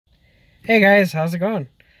Hey guys, how's it going?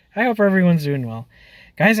 I hope everyone's doing well.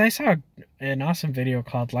 Guys, I saw an awesome video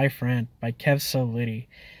called Life Rant by Kev So Litty.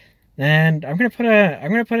 And put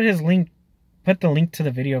the link to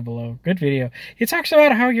the video below. Good video. He talks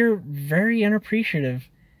about how you're very unappreciative.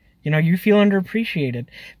 You feel underappreciated.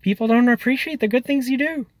 People don't appreciate the good things you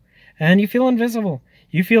do. And you feel invisible.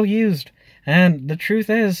 You feel used. And the truth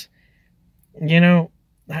is, I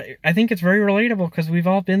think it's very relatable because we've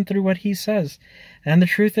all been through what he says. And the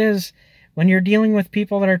truth is, when you're dealing with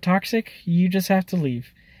people that are toxic, you just have to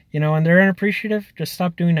leave. And they're unappreciative, just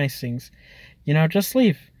stop doing nice things. Just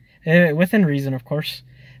leave. Within reason, of course.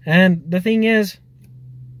 And the thing is,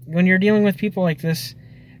 when you're dealing with people like this,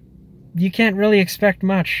 you can't really expect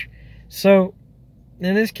much. So,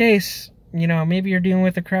 in this case, maybe you're dealing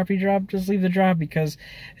with a crappy job, just leave the job because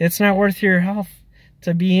it's not worth your health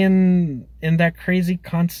to be in that crazy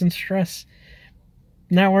constant stress.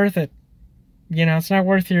 Not worth it. It's not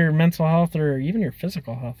worth your mental health or even your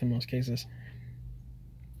physical health in most cases.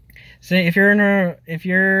 Say if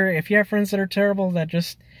you have friends that are terrible that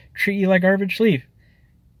just treat you like garbage, leave.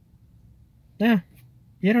 Yeah,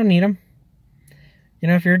 you don't need them.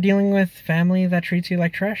 If you're dealing with family that treats you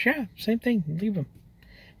like trash, yeah, same thing, leave them.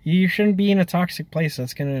 You shouldn't be in a toxic place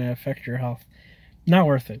that's going to affect your health. Not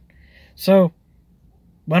worth it. So,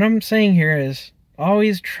 what I'm saying here is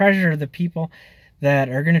always treasure the people that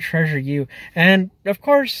are going to treasure you. And, of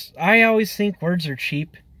course, I always think words are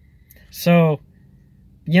cheap. So,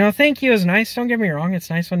 thank you is nice. Don't get me wrong.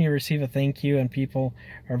 It's nice when you receive a thank you and people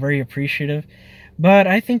are very appreciative. But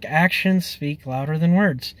I think actions speak louder than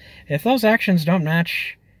words. If those actions don't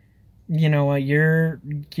match, what you're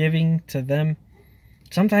giving to them,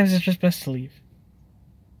 sometimes it's just best to leave.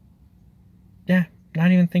 Yeah,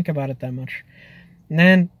 not even think about it that much. And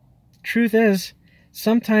then, truth is,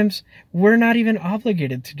 sometimes we're not even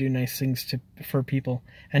obligated to do nice things for people,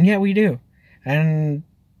 and yet we do. And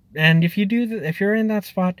if you're in that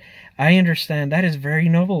spot, I understand that is very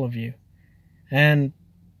noble of you. And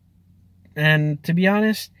to be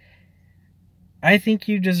honest, I think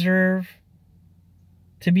you deserve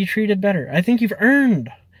to be treated better. I think you've earned,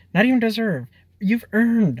 not even deserve, you've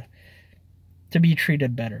earned to be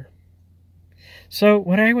treated better. So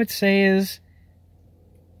what I would say is,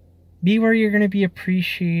 be where you're going to be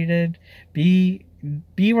appreciated. Be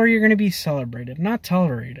where you're going to be celebrated, not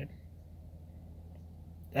tolerated.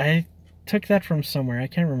 I took that from somewhere. I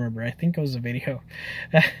can't remember. I think it was a video.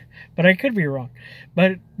 But I could be wrong.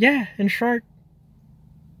 But yeah, in short,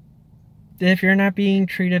 if you're not being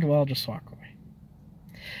treated well, just walk away.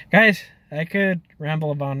 Guys, I could ramble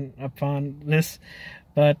upon this,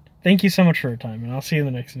 but thank you so much for your time, and I'll see you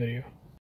in the next video.